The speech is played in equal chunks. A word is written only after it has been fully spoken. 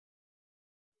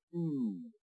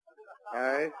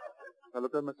Hey, now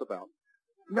look, don't mess about.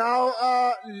 Now,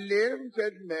 ladies and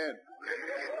gentlemen.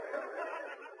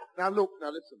 Now look,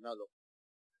 listen.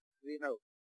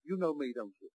 You know me,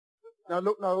 don't you? Now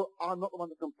look, no, I'm not the one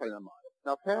to complain of mine.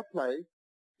 Now, fair play.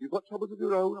 You've got troubles of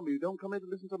your own. I mean, you don't come here to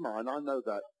listen to mine. I know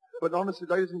that. But honestly,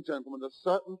 ladies and gentlemen, there's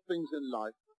certain things in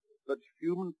life that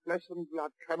human flesh and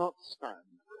blood cannot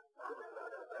stand.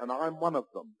 And I'm one of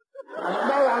them.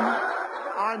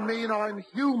 I mean I'm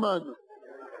human.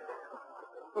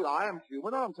 Well, I am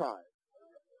human, aren't I?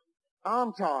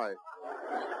 Aren't I?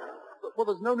 Well,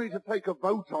 there's no need to take a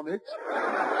vote on it.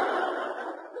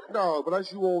 No, but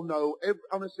as you all know,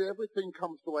 honestly, everything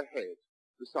comes to a head.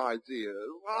 Besides ears.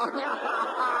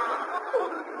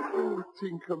 Oh,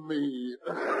 tinker me.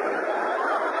 I'll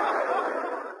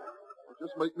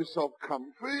just make myself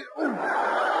comfy.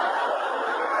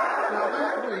 Now,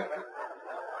 this week...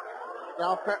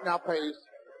 Now, please.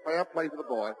 Fair play for the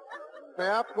boy.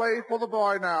 Fair play for the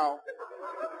boy now.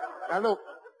 Now, look.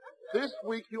 This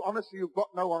week, you've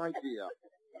got no idea.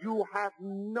 You have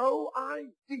no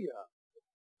idea.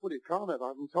 Well, you can't have. I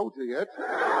haven't told you yet.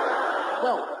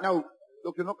 Well, no.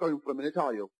 Look, you're not going for a minute,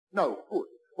 are you? No. Good.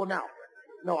 Well, now.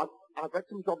 No, I've had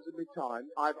some jobs in my time.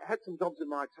 I've had some jobs in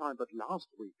my time, but last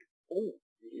week, oh,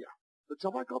 dear. The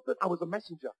job I got, I was a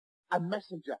messenger. A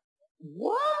messenger.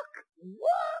 Work!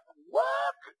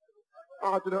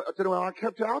 I don't know how I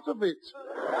kept out of it.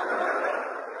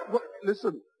 Well,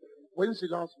 listen. Wednesday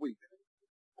last week.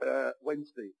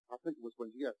 Wednesday. I think it was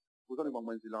Wednesday, yes. There was only one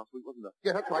Wednesday last week, wasn't there?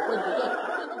 Yeah, that's right, Wednesday,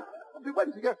 yes.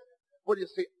 Wednesday, yes. Well, you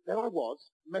see, there I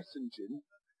was, messaging,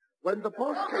 when the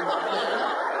boss came up.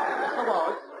 Yes, I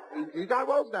was. Indeed, I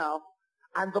was now.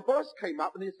 And the boss came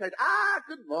up and he said,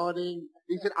 good morning.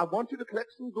 He said, I want you to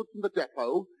collect some goods from the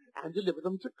depot and deliver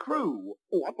them to Crewe.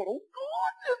 Oh, I thought, oh,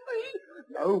 God, you see?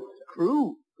 No,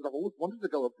 Crewe, because I've always wanted to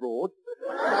go abroad.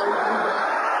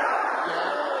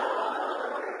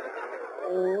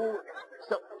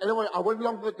 So, anyway, I went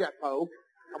along to the depot,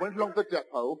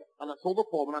 and I saw the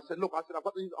form, and I said, look, I've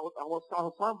got these,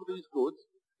 I'll sign for these goods.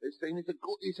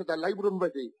 He said, they're labelled and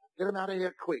ready. Get them out of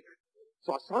here quick.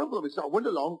 So I signed for them, so I went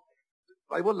along.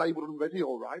 They were labelled and ready,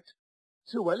 all right.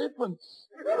 2 elephants.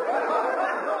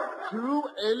 2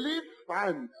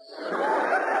 elephants. I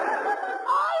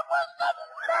was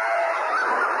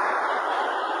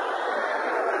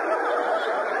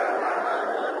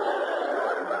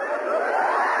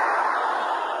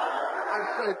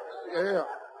Yeah.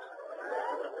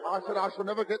 I said, I shall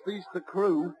never get these to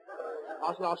Crewe.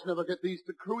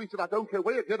 He said, I don't care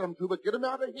where you get them to, but get them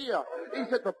out of here. He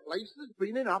said, the place has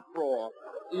been in uproar.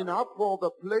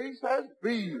 The place has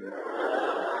been.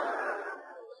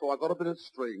 So I got a bit of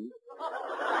string.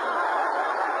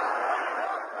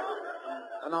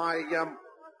 And I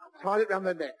tied it round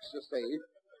their necks, you see.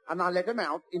 And I let them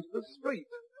out into the street.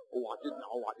 I didn't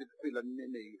feel a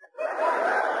ninny.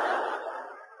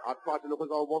 I tried to look as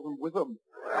though I wasn't with them.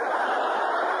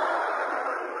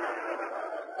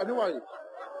 Anyway,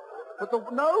 but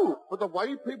the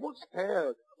way people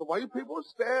stared.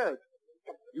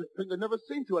 You'd think they'd never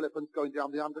seen 2 elephants going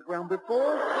down the underground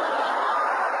before.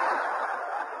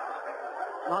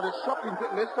 Now, it's shocking to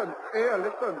listen. Here,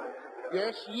 listen.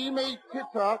 Yes, ye may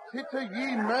titter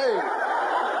ye may.